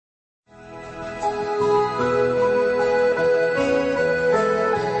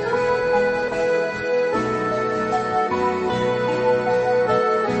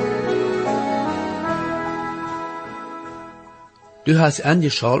U has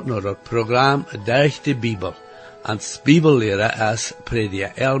angeschaltet naar het programma Durch de Bibel. Als Bibellehrer is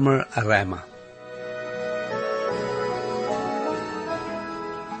prediker Elmer Reimer.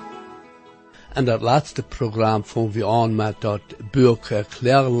 En dat laatste programma vangen we aan met dat boek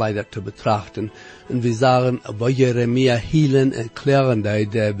Klärleider te betrachten. En we zagen waar Jeremia hielen en klaren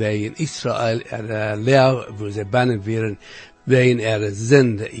deed bij in Israël leer, wo ze bannen werden, wegen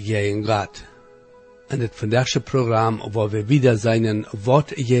zinde gegen God. En het vandaagse programma waar we wieder zijn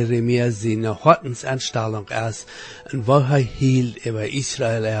wat Jeremia zijn hartensaanstelling is en wat hij hield over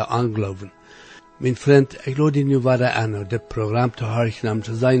Israël aangeloven. Mijn vriend, ik laat je nu verder aan dit programma te horen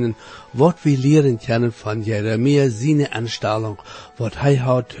te zijn wat we leren kunnen van Jeremia zijn aanstelling, wat hij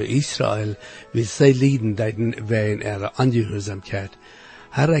had voor Israël, wie zij lieden deiden wegen ongehoorzaamheid.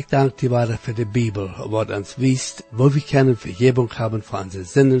 Herr, ik dank die Vader voor de Bibel, wat ons wijst, wo we kunnen vergebung hebben van onze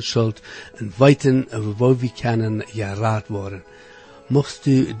zinnenschuld en weten, wo we kunnen geraad worden. Mocht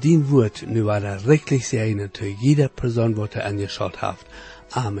u dien woord nu verder rechtlich zijn zu jeder persoon wat aangeschalt heeft.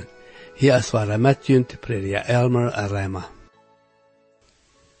 Amen. Hier is waar met jullie te prediker Elmer Reimer.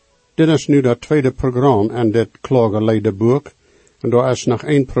 Dit is nu dat tweede programma en dit klageleiderboek, en er is nog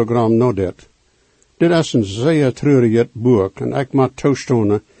één programma na dit. Dit is een zeer treurig boek, en ik moet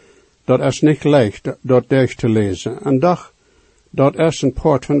toestaan, dat is niet leicht dat durch te lezen. En doch, dat is een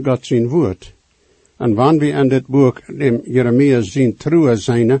part van God zijn woord. En wanneer we in dit boek dem Jeremia zien trouwen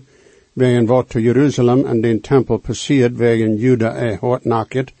zijn, wegen wat te Jeruzalem en den tempel passiert, wegen Juda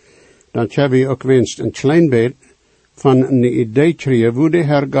hardnacket, dan hebben we ook winst een klein beetje van een idee krijgen, hoe de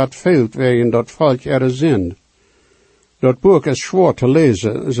Heer God veelt, wegen dat volk zin. Dat boek is zwaar te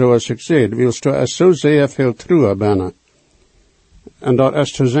lezen, zoals ik zei, wilst er is zo zeer veel trouwen binnen. En dat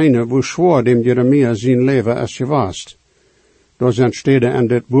is te zijn hoe zwaar dem Jeremia zijn leven is geweest. Daar zijn steden in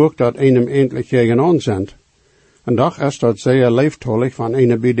dit boek dat einem eindelijk tegenaan zijn. En toch is dat zeer leeftollig van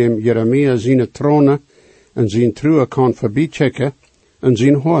een bij dem Jeremia zijn tronen en zijn trouwen kan voorbijchecken en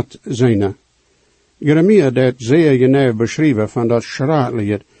zijn hart zijn. Jeremia deed zeer genau beschrijven van dat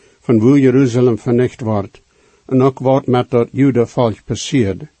schraatlied van hoe Jeruzalem vernicht wordt. En ook wat met dat Judenvolk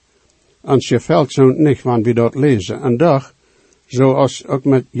passiert. Ons gefällt zo niet wanneer we dat lezen. En doch, zoals ook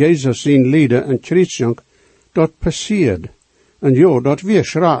met Jezus zijn lieden en Christus, dat passiert. En ja, dat weer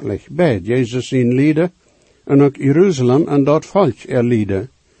schraatlich, bij Jezus zijn lieden, en ook Jeruzalem en dat volk lieden.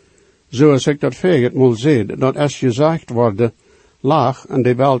 Zoals ik dat veget moet zeggen, dat als gezegd worden, laag, en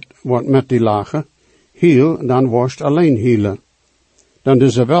de welt wordt met die lage, heel, dan wordt alleen hielen. Dan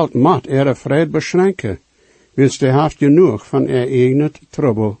deze welt mat vrede beschränken. Wils de haft genoeg van eigen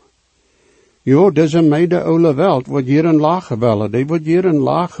trouble. Jo, deze meide oude welt wordt hier een lage willen, die wordt hier een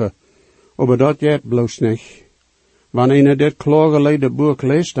lage. Maar dat jet bloos niet. Wanneer een dit klageleide boek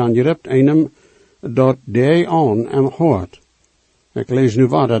leest, dan jept einem dat die aan en hoort. Ik lees nu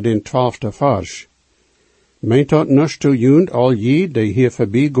wat in 12e vers. Meent dat nus toe junt al je die hier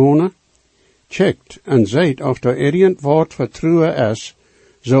voorbij gaan? Checkt en zijt of er irgend wat vertrouwen is,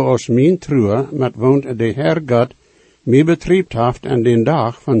 zoals mijn trouwe met woont de Heer God mij betriebt heeft en den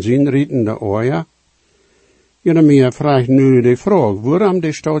dag van zijn rietende oor. Jeremia vraagt nu de vraag, waarom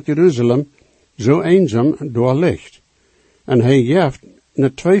de stad Jeruzalem zo eenzaam door ligt. En hij geeft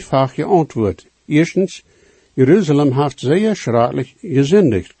een tweevoudige antwoord. Eerstens, Jeruzalem heeft zeer schraatlich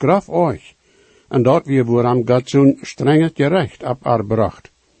gezindigd, graf euch. En dat weer waarom God zo'n strenge gerecht op haar bracht.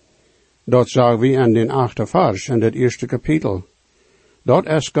 Dat zagen we in den 8e vers in het eerste kapitel. Dat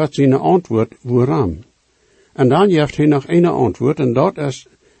is God zijn antwoord waarom. En dan geeft hij nog een antwoord, en dat is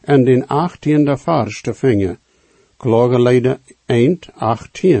in den 18e vers te vinden. Klageleide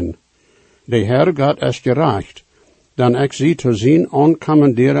 1:18. De Heer God is gerecht, dan ik zie te zien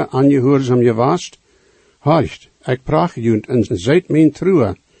oncommanderen aangehoorzaam gewaast. Hoort, ik pracht junt en zijt mijn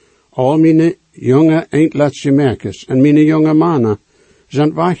trouwe. Al mijn jonge eindlaatste merkers en mijn jonge mannen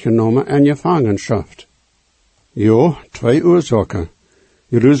zijn weggenomen en gevangenschap. Jo, twee oorzaken.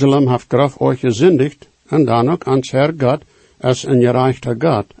 Jeruzalem heeft graf euch gezindigd, en dan ook ans Herr God als een gerechter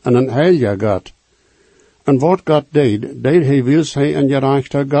God en een heilige God. En wat God deed hij wils hij een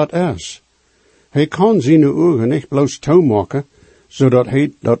gerechter God is. Hij kan zijn ogen niet bloos toemaken, zodat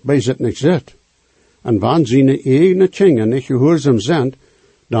hij dat bij zich niet zit. En wanneer zijn eigen kinderen niet gehoorzaam zijn,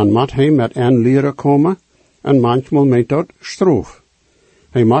 dan moet hij met een leren komen, en manchmal met dat stroof.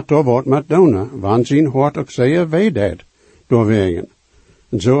 Hij moet daar wat met doen, wanneer zijn hart ook zeer wee deed, doorwegen.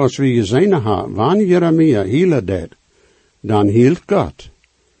 En zoals we gezien hebben, wanneer Jeremia hielen deed, dan hield God.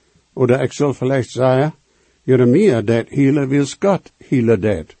 Oder ik zal vielleicht zeggen, Jeremia deed hielen, wils God hielen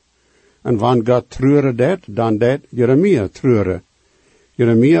deed. En wanneer God treuren deed, dan deed Jeremia treuren.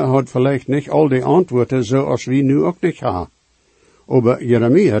 Jeremia had vielleicht niet al die antwoorden zoals we nu ook niet hebben. Aber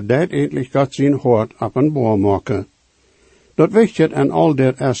Jeremia deed endlich Gott zijn hart openbaar maken. Dat wichtig en al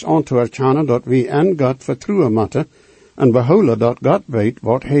dit is aan te erkennen dat we en God vertrouwen moeten en behouden dat God weet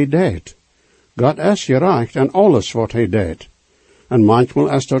wat hij deed. God is gerecht en alles wat hij deed. En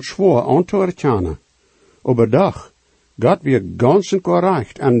manchmal is dat schwer aan te erkennen. Aber doch, God weer ganz en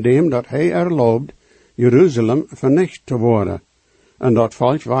correct aan dem dat hij erlaubt, Jeruzalem vernicht te worden. En dat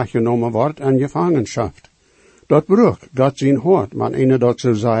volk weggenomen wordt en gevangenschap. Dat broek God zijn hart, maar ene dat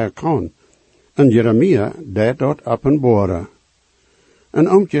zo zeggen kan. En Jeremia deed dat openbaren. En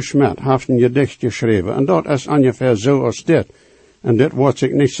Oomtje Schmidt heeft een gedicht geschreven, en dat is ongeveer zo als dit. En dit wordt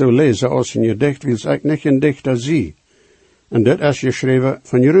ik niet zo lezen als een gedicht, wil ik niet een dichter zie. En dit is geschreven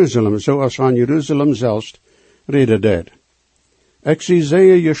van Jeruzalem, zoals van Jeruzalem zelfs reden deed. Ik zie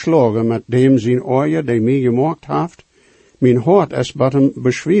zeer geslagen met dem zijn oor die mij gemaakt heeft. Mijn hart is bij hem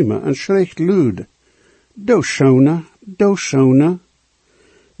beschwiemen en schrikt luid. Do schone.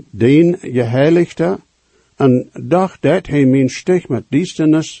 Den geheiligde, en dacht dat hij mijn stich met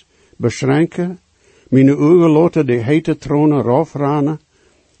duisternis beschränken, mijn ogen loten de hete tronen raufranen,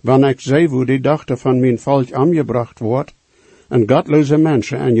 wanneer ik zei hoe die dachten van mijn volk aangebracht wordt, en godloze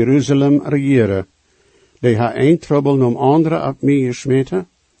mensen in Jeruzalem regeren, die ha een trouble om andere op mij gesmeten,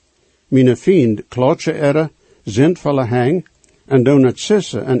 mijn vriend klotsen zindvolle hang, en doen het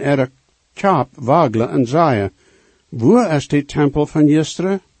sissen en kap wagelen en zeien, waar is die tempel van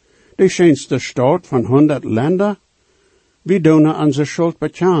gisteren? De schönste stad van 100 Länder? We doen onze schuld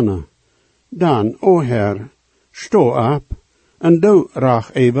bekennen. Dan, o Herr, sto op, en doe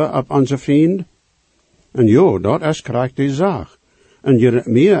rach even op onze vriend. En jo, dat is krijgt die zaak. En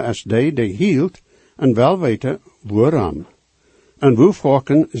Jeremia is die hield, en wel weten waarom. En hoe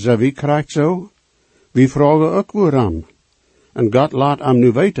vragen ze wie krijgt zo? Wie vragen ook waarom. En God laat hem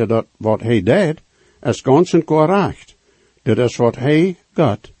nu weten dat wat hij deed, is ganz en correct. Dat is wat hij,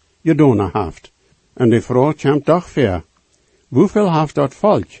 God, gedaan heeft. En die vraag komt toch ver. Hoeveel heeft dat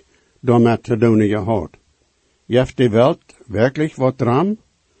volk daarmee te doen gehad? Heeft die wereld werkelijk wat dram?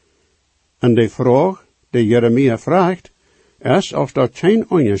 En die vraag, die Jeremia vraagt, is of dat geen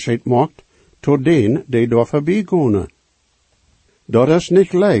onderscheid maakt tot den die daar voorbij gaan. Dat is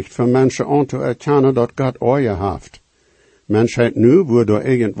niet leicht voor mensen aan te erkennen dat God oor heeft. Mensheid nu, waar door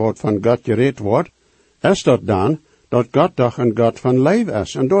irgendwat van God gereed wordt, is dat dan, dat God toch een God van leef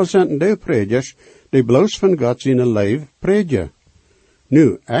is. En daar zijn de predikers die bloos van God zijn leef prediken.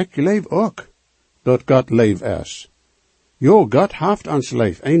 Nu, ik leef ook, dat God leef is. Jo, God heeft ons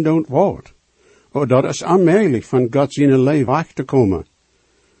leef, een don't woord. Oh, dat is onmogelijk van God zijn leef weg te komen.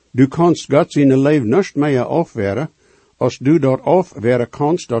 Du kannst God zijn leef niet meer afweren, als du dat afweren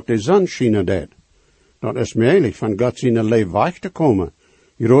kannst dat de zon schijnen deed. Dat is mogelijk van God zijn leef weg te komen.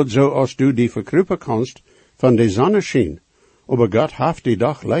 Groot zo als du die verkruipen kannst van de zonneschijn. Maar God heeft die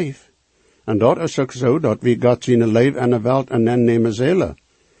dag leef. En dat is ook zo dat we God zijn leef in de wereld en dan nemen zullen.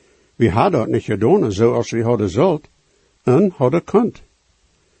 We hadden dat niet gedaan zoals we hadden zult en hadden kunt.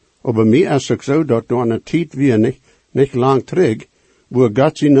 Maar mij is ook zo dat door een tijd weer niet lang terug, waar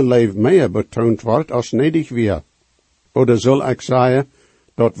God zijn leef meer betoond wordt als nedig weer. Oder zal ik zeggen,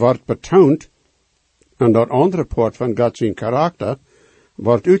 dat wordt betoond en dat andere part van God zijn karakter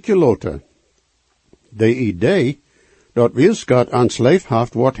wordt uitgelaten. De idee dat wils God ans leef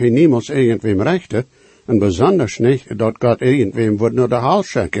heeft, wordt hij niemals irgendwem rechten, en besonders niet dat God irgendwem wordt naar de hals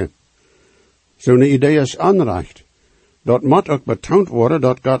schikken. Zo'n idee is onrecht. Dat moet ook betoond worden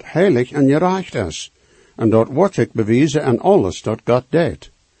dat God heilig en gerecht is, en dat wordt ook bewezen in alles dat God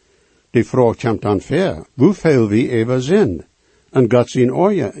deed. Die vraag komt dan ver, hoeveel we even zijn, en God zijn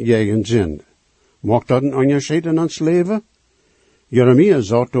oor jegen zijn. Maakt dat een onderscheid in ons leven? Jeremia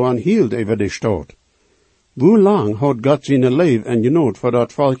zat door een hield over de stad. Hoe lang had God zijn leven en genoot voor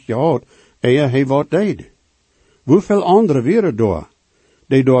dat volk gehad, eer hij wat deed? Hoeveel anderen waren daar,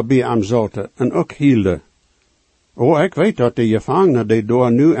 die daar bij hem zaten en ook hielden? Oh, ik weet dat de gevangenen die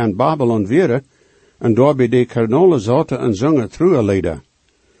daar nu in Babylon waren, en daar bij de kardinalen zaten en zongen truelieden.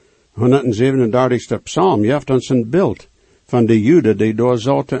 137e psalm geeft ons een beeld van de Joden die daar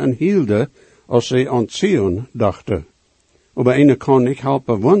zaten en hielden, als zij aan Zion dachten. Maar ene kan niet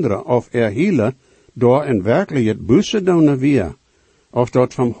helpen wonderen of hielen door in werkelijk het busse doen weer, of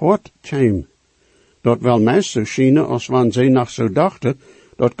dat van hart kwam. Dat wel meestal schijnen als wanneer zij nog zo dachten,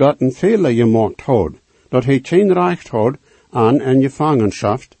 dat God een fehler gemaakt had, dat hij geen recht had aan een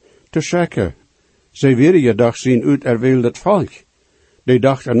gevangenschap te schekken. Zij willen jedoch zien uit erwildet volk. Die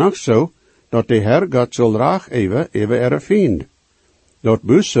dachten nog zo, dat de Herr God zal raag even vriend. Dat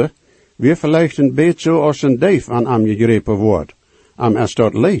busse, weer vielleicht een beetje zo als een dief aan hem gegrepen wordt. Am is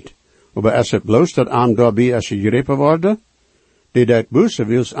dat leed. Maar is het bloos dat am daarbij is gegrepen worden? die dat Böse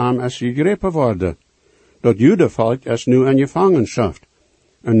wils am es gegrepen worden. Dat Judenvolk is nu in Gefangenschaft.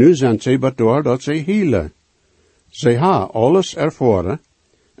 En nu zijn zij bedoeld dat zij hielen. Zij ha alles ervoren,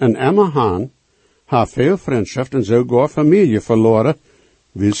 en Emma Haan ha veel vriendschap en sogar familie verloren,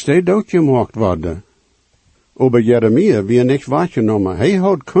 wils die doodgemaakt worden. Aber Jeremia wie niet wahrgenommen, hij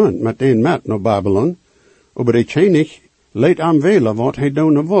had kunt met een met naar Babylon, aber hij kan niet leid aan welen wat hij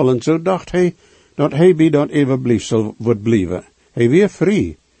doen wil, en zo dacht hij dat hij bij dat eeuwig wordt blijven. Hij weer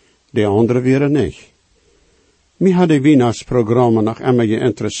vrij, de anderen weer niet. Mij had de Weihnachtsprogramma nog immer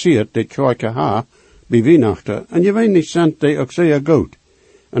geïnteresseerd, die kijken ha bij Weihnachten, en je weet niet zijn die ook zeer goed.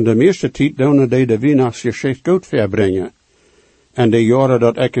 En de meeste tijd doen die de Weihnachtsgeschichte goed verbrengen. En de jaren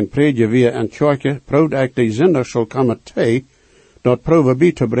dat ik in predje weer en kijken, probeer ik die zender zal komen thee, dat probeer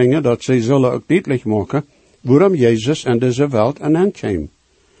bij te brengen, dat zij zullen ook duidelijk maken, waarom Jezus in deze wereld een eind kwam.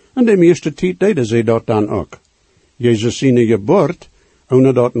 En de meeste tijd deden zij dat dan ook. Jezus zijn geboorte,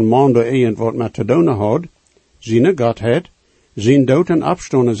 ohne dat een man door iemand wat met te doen had, zijn Godheid, zijn dood en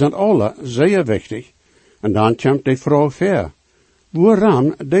opstonden zijn alle zeer wichtig. En dan komt de vraag ver.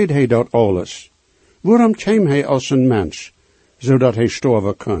 Waarom deed hij dat alles? Waarom kwam hij als een mens, zodat hij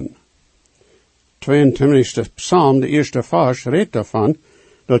sterven kon? 22e Psalm, de eerste vers, redt daarvan,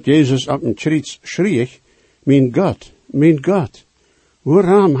 dat Jezus op een kruis schrie, mijn God,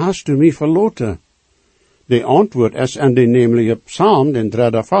 waarom hast du mij verlaten? De antwoord is in de nemelijke Psalm, den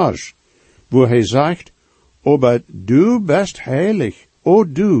derde vers, waar hij zegt, aber du bist heilig, o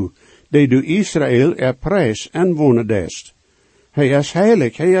du, die du Israël erprijs en wonedest. Hij is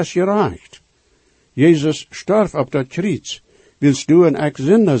heilig, hij is gerecht. Jezus stierf op dat kruis, wils du en ik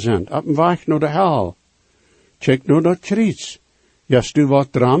zinder zijn, op een weg naar de hel. Check nou dat kruis. Jas du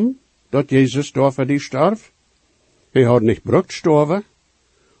wat dram, dat Jezus daar voor die stierf? Hij had niet brukt sterven,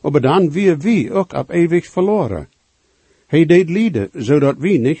 aber dan wie ook op eeuwig verloren. Hij deed lieden, zodat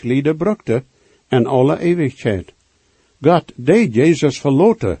wie niet lieden brukte, en alle eeuwigheid. God deed Jezus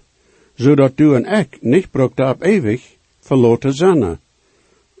verloten, zodat du en ik niet brukte op eeuwig verloten zijn.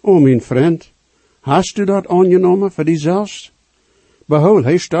 O mijn vriend, hast du dat aangenomen voor diezelfs? Behoud,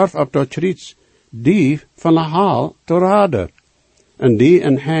 hij stierf op dat kruis, die van de hel te raden, en die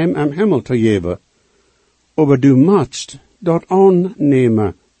een heim am Himmel te geven. Aber du moest dat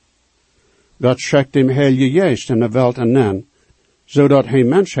aannemen. God schickt dem Heilige Geest in de wereld aan, zodat hij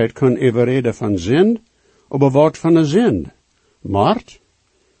mensheid kon overreden van zin, aber wat van de zin? Moord?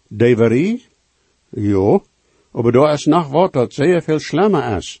 Deverie? Jo, aber daar is nog wat dat zeer veel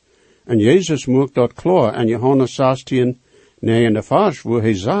schlimmer is. En Jezus maakt dat klaar in Johannes 16, 9 vers, waar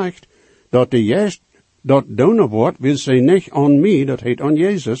hij zegt, dat de Geest dat doen wordt, wil zij niet aan mij, dat heet aan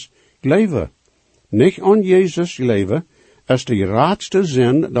Jezus, geloven. Niet aan Jezus geloven, is de raadste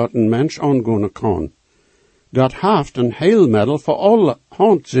zin dat een mens aangaan kan. God heeft een heilmiddel voor alle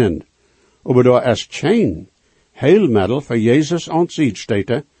handzin, aber daar is geen heilmiddel voor Jezus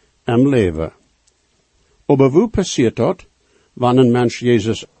aanzichtsteten im leven. Aber hoe passiert dat, wanneer een mens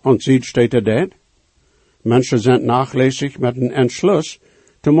Jezus aanzichtsteten deed? Mensen zijn nachlässig met een entschluss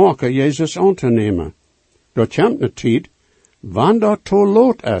te maken Jezus aan te nemen. Dat komt een tijd, wanneer dat te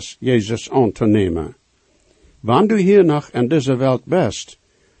laat is Jezus aan te nemen. Wanneer du hier nog in deze wereld bent,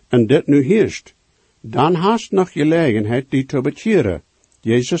 en dit nu heerst, dan hast nog gelegenheid die te bekeren,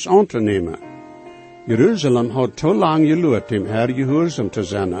 Jezus aan te nemen. Jeruzalem had te lang geloerd dem Herr gehoorzaam te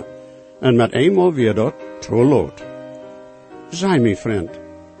zijn, en met eenmaal weer dat te laat. Sei mijn vriend,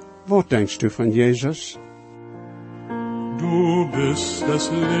 wat denkst du van Jezus? Du bist des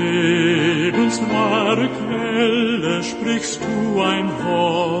Lebens wahre Quelle, sprichst du ein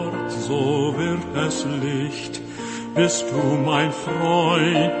Wort, so wird es Licht. Bist du mein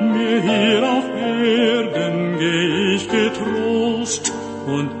Freund, mir hier auf Erden geh ich getrost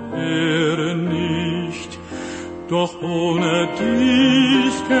und ehre nicht. Doch ohne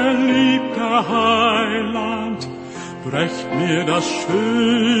dich, geliebter Heiland, brächt mir das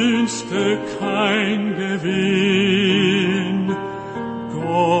Schönste kein Gewinn.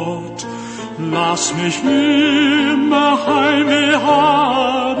 Gott, lass mich immer Heimweh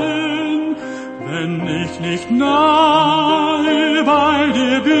haben, wenn ich nicht nahe bei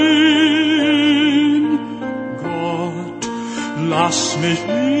dir bin. Gott, lass mich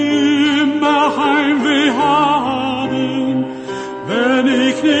immer Heimweh haben, wenn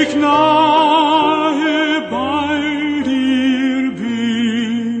ich nicht nahe bei dir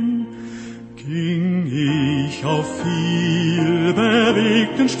bin. Ging ich auf viel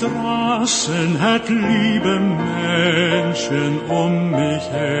bewegten Straßen, hätt liebe Menschen um mich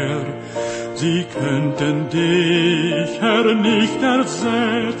her, sie könnten dich, Herr, nicht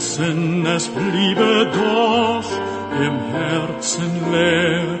ersetzen, es bliebe doch im Herzen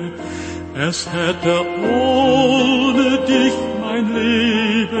leer. Es hätte ohne dich mein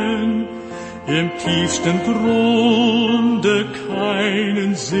Leben im tiefsten Grunde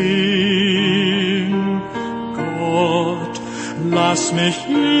keinen Sinn. Gott, lass mich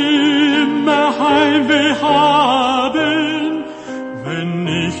immer Heimweh haben, wenn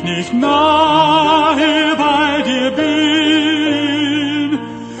ich nicht nahe bei dir bin.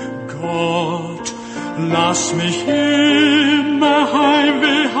 Gott, lass mich immer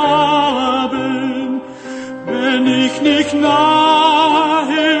Heimweh haben, wenn ich nicht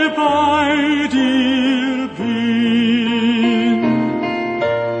nahe bei dir bin.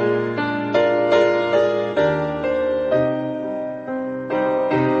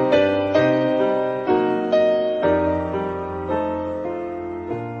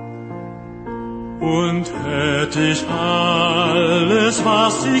 Und hätt ich alles,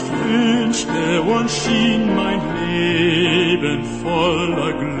 was ich wünschte, und schien mein Leben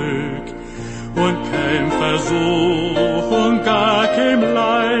voller Glück, und kein Versuch und gar kein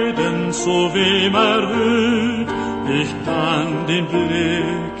Leiden, so wem erhöht ich dann den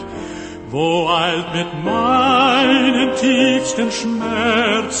Blick, wo eilt mit meinen tiefsten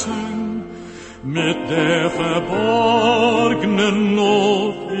Schmerzen, mit der verborgenen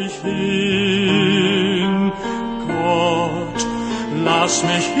Not ich hin. Gott, lass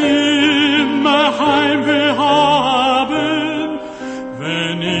mich immer Heimweh haben,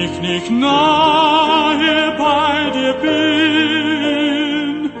 wenn ich nicht nahe bei dir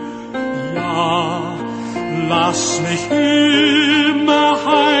bin. Ja, lass mich immer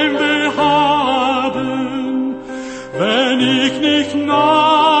Heimweh haben, wenn ich nicht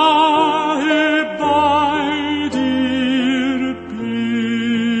nahe bei dir bin.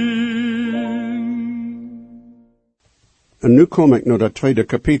 En nu kom ik naar dat tweede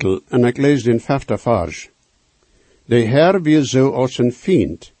kapitel en ik lees den 5e vers. De Heer weer zo als een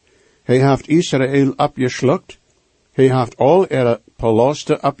vriend. Hij heeft Israël abgeschluckt. Hij heeft al ihre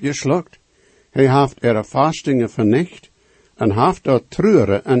palasten abgeschluckt. Hij heeft ihre vastingen vernicht. En heeft dat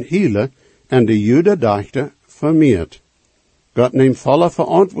treuren en hielen en de Judendachten vermeerd. God neemt volle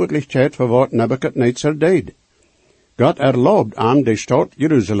verantwoordelijkheid voor wat Nebuchadnezzar deed. God erlaubt aan de stad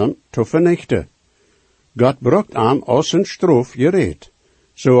Jeruzalem te vernichten. God brukt aan als een straf gereed,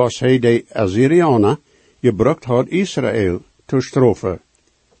 zoals hij de Assyrianen gebruikt had Israël te straffen.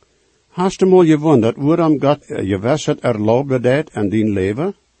 Hast du mal gewundert, waarom God gewisse erlaubde dat in dien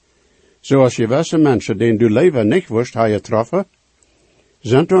leven? Zoals gewisse mensen, die du leven niet wist, ha getroffen?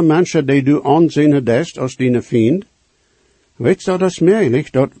 Zijn er mensen die du aanzien dest als dine vriend? Weet je dat merklich,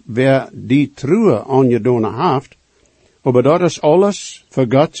 dat wer die Truhe aan je doen heeft, aber dat is alles voor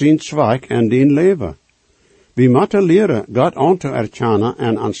God zijn zweig in dien leven. We moeten leren God aan te erkennen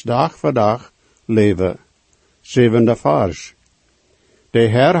en ons dag voor dag leven. 7e vers. De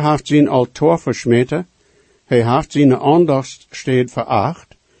Heer heeft zijn altaar versmeten, hij heeft zijn aandachtsteed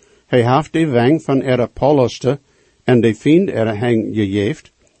veracht, hij heeft de weng van ihre palasten en de vriend ihre heng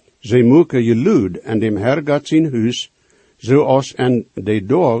gegeeft, zij moeken geluid en dem Heer God zijn huis, zoals en de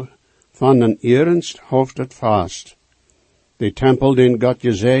dag van een ernst houdt het vast. De tempel den God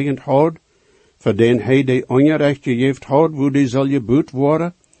gezegend had, voor den hij de ongerecht gegeeft had, wo die zal gebuut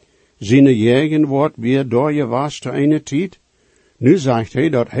worden, zijn jegen wordt weer door je was te eine tijd. Nu zegt hij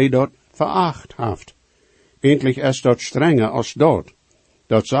dat hij dat veracht heeft. Eindelijk is dat strenger als dat.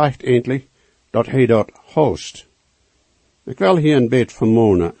 Dat zegt eindelijk dat hij dat host. Ik wil hier een beetje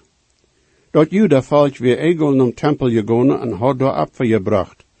vermonen. Dat Juda volk weer egel naar tempel gegaan en had daar Opfer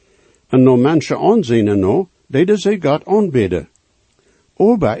gebracht. En no mensen aanzien no, deden zij God aanbidden.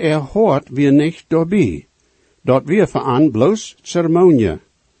 Aber hoort weer niet daarbij. Dat weer veraan bloos ceremonie.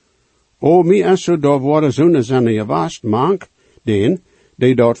 O, mi is zo daar worden zo'n zijn gewast, mank, den,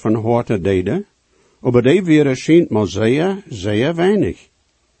 die dat van hoorte deden, aber die weer schijnt maar zeer weinig.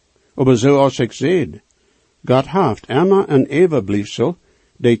 Aber zoals ik zei, God heeft immer een evenbliefsel,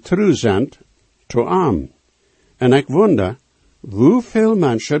 die trouw zijn, te arm. En ik wonder, hoeveel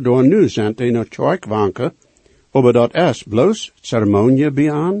mensen door nu zijn die naar kerk wanken, aber dat is bloos ceremonie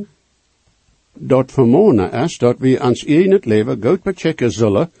bijaan? Dat vermonen is dat we ons in het leven goed bechecken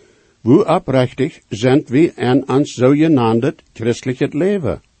zullen, hoe oprechtig zijn we in ons zogenaamd christelijk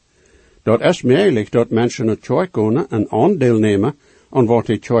leven. Dat is merklich dat mensen naar kerk gaan en aandeel nemen aan wat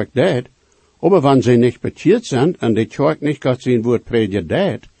de kerk deed, aber wenn sie nicht bekeerd zijn en de kerk niet gaat zijn woord predigen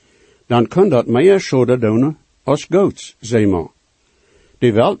deed, dan kan dat meer schade doen als goeds, zeg maar.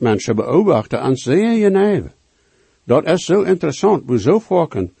 De weltmensen beobachten ons zeer genauw. Dat is zo interessant, hoe zo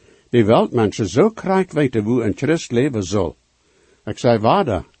volken de weltmensen zo krijg weten hoe een christ leven zal. Ik zei,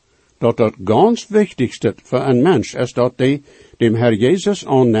 waarde, dat ganz wichtigste für een mens is dat die dem Herr Jesus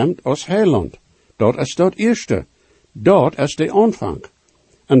aanneemt als heiland. Dat is dat eerste. Dat is de aanvang.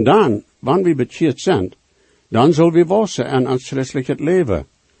 En dan, wanneer we bekeerd zijn, dan zullen we wassen en ons christelijk leven.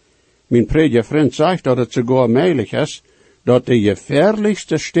 Mijn predikvriend zegt dat het sogar mogelijk is dat de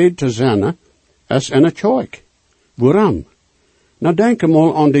gefährlichste stad te zijn is in een kerk. Waarom? Nou denk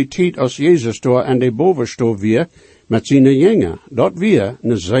mal aan die tijd als Jezus daar in de bovenstoel weer met zijn jingen. Dat weer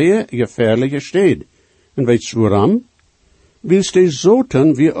een zeer gefährliche stad. En weet je waarom? Wils de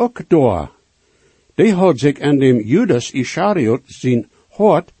zoten weer ook daar. Die had zich in dem Judas Ischariot zijn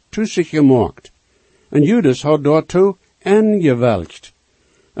hart tussen gemaakt. En Judas had daartoe ingewelkt.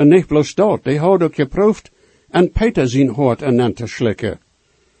 En niet bloos dat, die had ook geproefd en Peter zijn hart aan te slikken.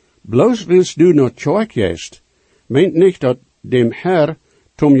 Bloos wils du naar kerk jeest, meent niet dat dem Herr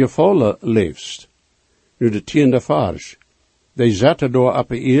tom je vallen leefst. Nu de 10e vers. Die zetten daar op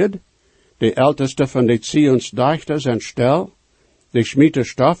de eerd, de älteste van de Zions dichters en stel, die schmiete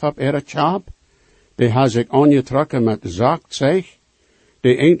stof op ihre Chap, die ha zich aangetrokken met zaakzeug,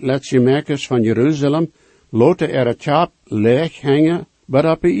 de eindletse merkers van Jeruzalem, loten ihre Chap leeg hangen,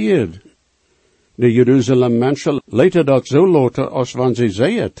 maar op de eerd. De Jeruzalem mensen leten dat zo loten, als wanneer ze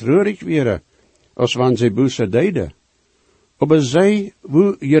zeer treurig wären, als wanneer ze busse deden. Aber zij,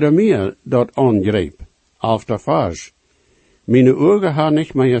 wo Jeremia dat aangreep, auf der vers. Meine ogen ha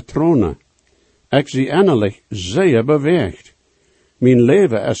nicht mehr tronen. Ik zie innerlich zeer beweegt. Mijn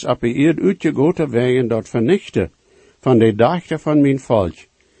leven is op de eerd uitgegoten wegen dat vernichten van de dachten van mijn volk,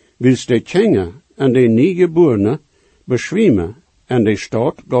 wils de Kinder en de niegeborene beschwiemen en de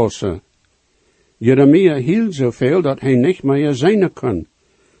stad gossen. Jeremia hield zoveel dat hij niet meer zijn kon.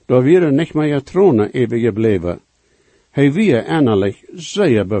 Daar weer niet meer tronen eeuwig gebleven. Hij weer innerlich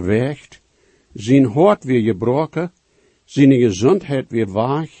zeer beweegt. Zijn hart weer gebroken. Zijn gezondheid weer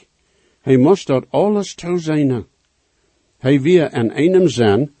waag. Hij moest dat alles toe zijn. Hij weer in einem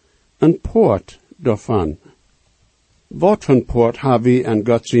zin een poort daarvan. Wat voor poort hebben we in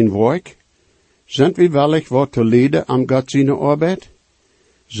God zijn werk? Zijn we wellig wat te leiden aan God zijn arbeid?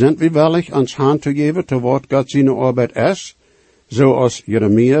 Zijn we wellig ons hand te geven te wat God zijn arbeid is, zoals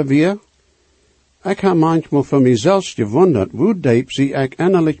Jeremia weer? Ik heb manchmal voor mezelf gewonderd, hoe diep zie ik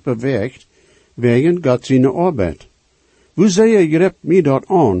innerlijk beweegt, wegen God zijn arbeid. Hoe zeer grijpt mij dat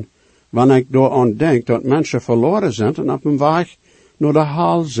aan, wanneer ik daaraan denk dat mensen verloren zijn en op een weg naar de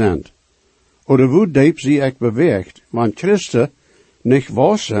hel zijn? Oder hoe diep zie ik beweegt, want Christen niet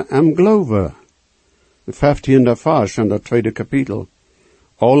wassen en geloven? De 15e vers van dat 2e kapitel.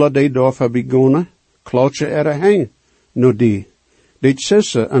 Alle die daarvoor begonnen, klotsen heen, naar die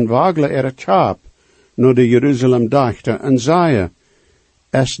sissen en wagelen Chap, naar de Jeruzalem dachten en zeiden,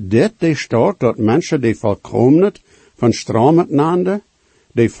 is dit de stad dat mensen die volkomen van stroom miteinander,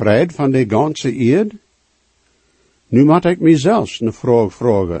 de vrede van de ganse eerd? Nu moet ik mezelf een vraag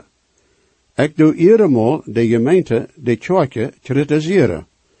vragen. Ik doe eenmaal de gemeente, de kerk, kritiseren.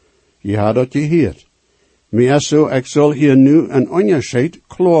 Je had dat gehoord. Maar zo, ik zal hier nu een onderscheid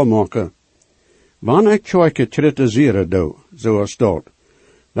klaarmaken. Wanneer ik kerk kritiseren doe, zoals dat,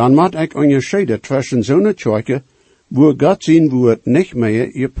 dan moet ik onderscheiden tussen zo'n kerk, wo God zijn woord niet meer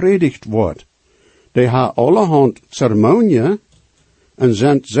gepredigt wordt. Die hebben allerhand ceremonie en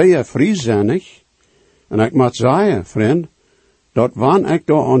zijn zeer vrijzinnig. En ik moet zeggen, vriend, dat wanneer ik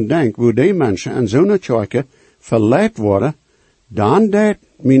daaraan denk, wo die mensen in zo'n kerk verleid worden, dan deed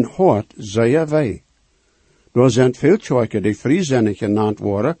mijn hart zeer weh. Er zijn veel kerken die vrijzinnig genannt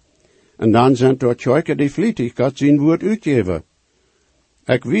worden, en dan zijn er kerken die vlietig God zijn woord uitgeven.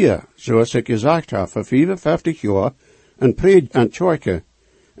 Ik weer, zoals ik gezegd heb, voor 55 jaar, een predik aan kerken,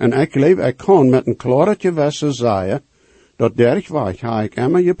 en ik geloof ik kan met een klare gewisse zeggen, dat dergweg heb ik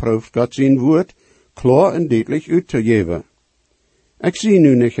immer geproefd God zijn woord klaar en duidelijk uit te geven. Ik zie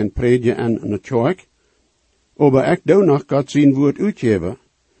nu niet een predik aan een kerk, maar ik doe nog God zijn woord uitgeven,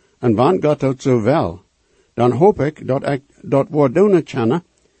 en wanneer God dat zo wel, dan hoop ik dat woord doen kennen,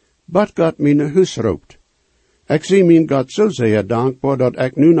 wat God mij naar huis roept. Ik zie mijn God zo zeer dankbaar dat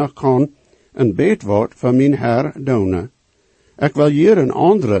ik nu nog kan een beetwoord van mijn Heer doen. Ik wil hier een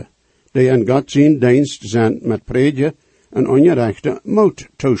andere, die in God zijn dienst zijn met predigen en ongerechte moed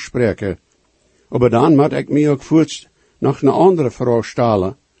toespreken. Maar dan moet ik mij ook voorts nog een andere vraag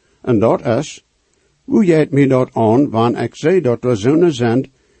stellen, en dat is, hoe jeet mij dat aan, wanneer ik zie dat er zonen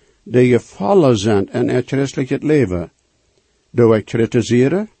zijn, die gevallen zijn in het christelijke leven? Doe ik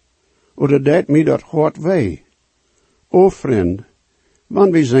kritiseren, oder deed mij dat hard weh? O vriend,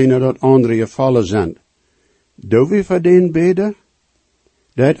 wanneer we zien dat anderen gevallen zijn, doen we voor den beden?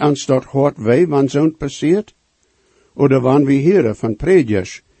 Deed ons dat hard weh, wanneer zo'n passiert? Oder wanneer we horen van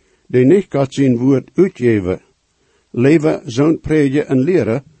predikers, die niet Gott zijn woord uitgeven. Leven zo'n predigen en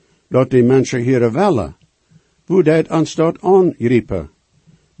leren, dat die mensen hier willen. Hoe dat ons dat aanriepen?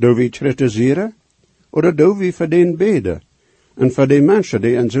 Doe we kritiseren? Oder doe we voor den beden? En voor die mensen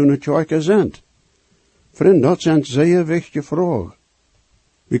die in zo'n kerk zijn? Vriend, dat zijn zeer wichtige vragen.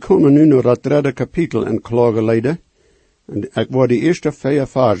 We komen nu naar het derde kapitel in Klagelieden. En ik wil de eerste 4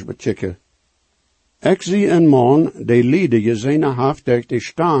 vers bechecken. Ik zie een man, die liede je zijn haft durch de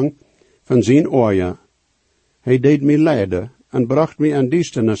stang van zijn oorja. Hij deed mij lijden en bracht mij aan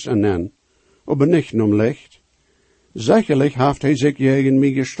duisternis aan, aber nicht om licht. Sicherlich haft hij zich tegen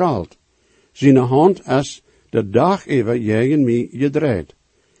mij gestalt. Zijn hand is de dag even tegen mij gedraaid.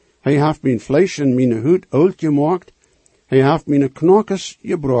 Hij heeft mijn vlees en mijn huid oud gemaakt. Hij heeft mijn knokkers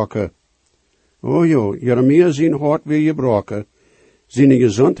gebroken. O jo, Jeremia zijn hart weer gebroken. Zijn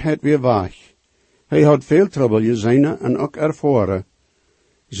gezondheid weer weg. Hij had veel trouble gezien en ook ervaren.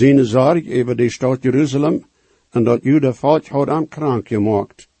 Zijn zorg over de stad Jeruzalem en dat Jude volk had hem krank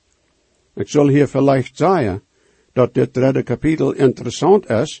gemaakt. Ik zal hier vielleicht zeggen dat dit derde kapitel interessant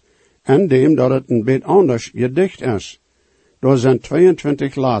is, en dem dat het een beetje anders gedicht is. Daar zijn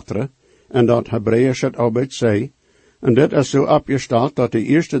 22 leteren, en dat Hebreeuws het al beetje zei, en dit is zo opgesteld dat de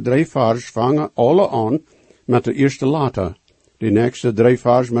eerste 3 vers vangen alle aan met de eerste letter, de nächste 3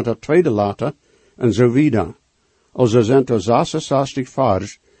 vers met de tweede letter, en zo wieder. Also zijn er 66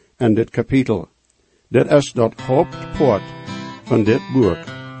 vers in dit kapitel. Dit is dat hoofdpoort van dit boek.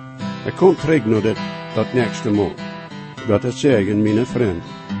 Ik kom terug naar dat nächste maal. Dat het zeggen, mijn vriend.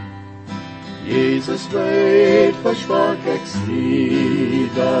 Jesus weet, versprach ik zie,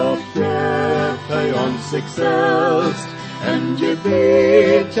 dat geeft hij ons zichzelf, en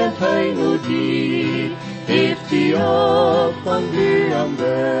gebet en hij nu die, heeft die op van wie am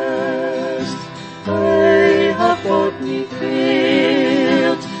best. Hij hat God niet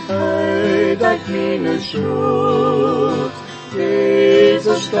veert, hij dat mijn schuld.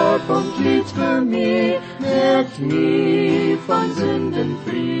 Jezus starb und litt für mich, macht mich von Sünden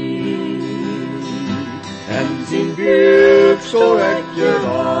frei. En zijn Buch so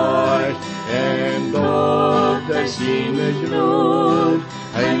gereicht, en dort der seine Glut,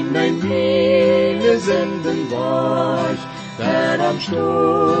 en mein meine Sünden weicht, der am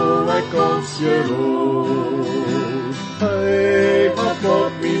Stuhl uns geruht. Hey, hat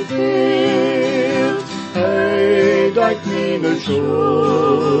Gott mich geehrt, hey, dat meine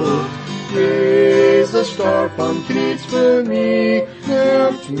Schuld. Jesus starb am Kreuz für mich,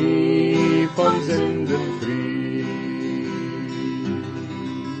 macht mich von Sünden frei.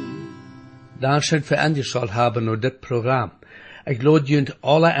 Dankeschön für angeschaut haben nur das Programm. Ich lade junt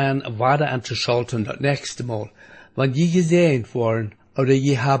alle an, weiter anzuschalten das nächste Mal. Wenn je gesehen worden, oder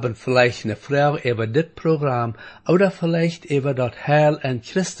je haben vielleicht eine Frage über das Programm, oder vielleicht über das Heil in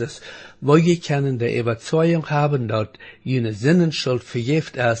Christus, wo je können die Überzeugung haben, dass jene Sinnenschuld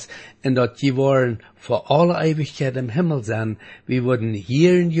vergift ist, und dass je wollen für alle Ewigkeit im Himmel sein, wir würden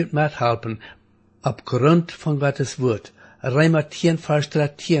hier in jut mithelfen, aufgrund von Gottes Wort. Römer 10, Vers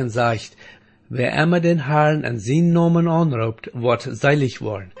 13 sagt, wer immer den Herrn in seinen Namen anruft, wird selig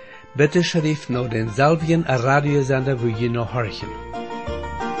worden. Bitte schrift noch denselben Radiosender, wo je noch horchen.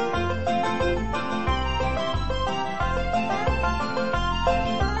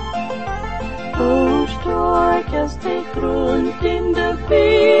 Hoe stark is die grond in de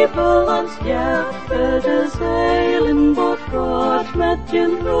Bibel ons jaagt, de zeilen wat God met je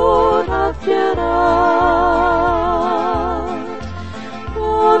nood had geraakt.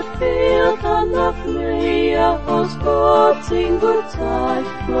 Wat fehlt dan nog meer als God zijn goed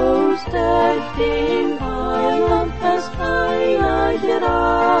zegt, bloos durch die